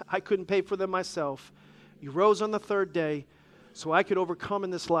 I couldn't pay for them myself. You rose on the third day so I could overcome in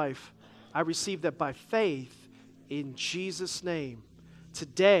this life. I receive that by faith in Jesus' name.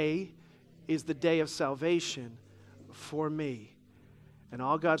 Today is the day of salvation for me. And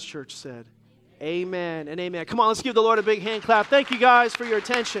all God's church said, amen and amen. Come on, let's give the Lord a big hand clap. Thank you guys for your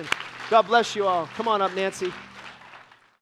attention. God bless you all. Come on up, Nancy.